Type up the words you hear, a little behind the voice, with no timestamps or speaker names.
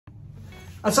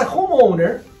As a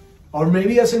homeowner, or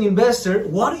maybe as an investor,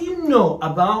 what do you know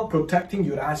about protecting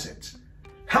your assets?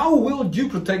 How will you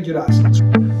protect your assets?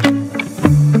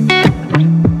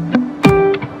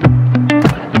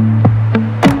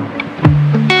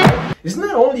 It's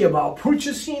not only about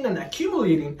purchasing and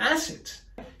accumulating assets.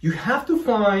 You have to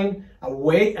find a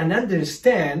way and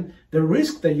understand the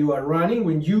risk that you are running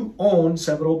when you own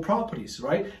several properties,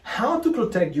 right? How to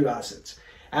protect your assets.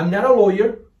 I'm not a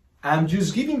lawyer. I'm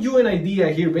just giving you an idea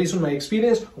here based on my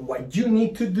experience on what you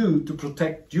need to do to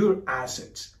protect your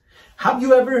assets. Have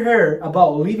you ever heard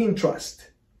about living trust?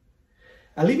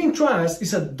 A living trust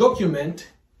is a document,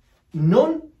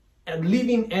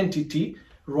 non-living entity,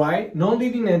 right?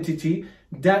 Non-living entity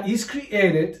that is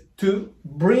created to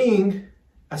bring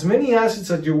as many assets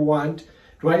as you want,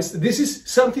 right? So this is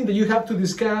something that you have to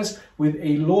discuss with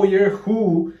a lawyer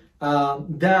who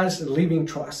does living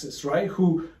trusts, right?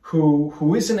 Who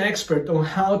is an expert on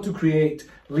how to create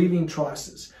living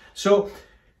trusts. So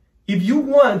if you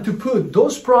want to put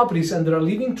those properties under a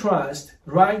living trust,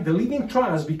 right? The living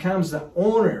trust becomes the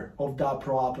owner of that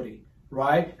property,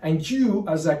 right? And you,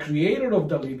 as a creator of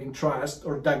the living trust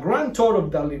or the grantor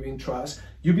of the living trust,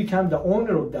 you become the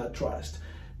owner of that trust.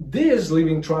 This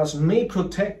living trust may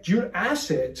protect your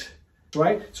assets,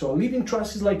 right? So a living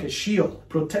trust is like a shield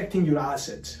protecting your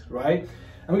assets, right?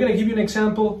 I'm going to give you an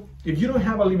example. If you don't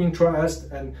have a living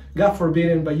trust, and God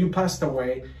forbid, but you passed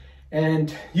away,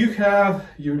 and you have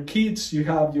your kids, you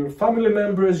have your family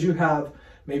members, you have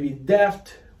maybe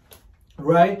debt,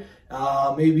 right?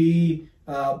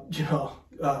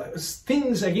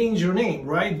 Things against your name,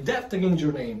 right? Debt against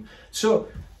your name. So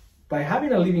by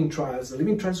having a living trust, the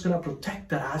living trust is going to protect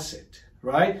that asset,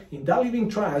 right? In that living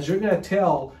trust, you're going to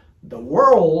tell the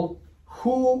world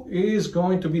who is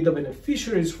going to be the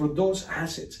beneficiaries for those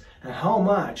assets and how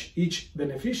much each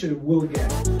beneficiary will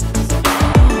get.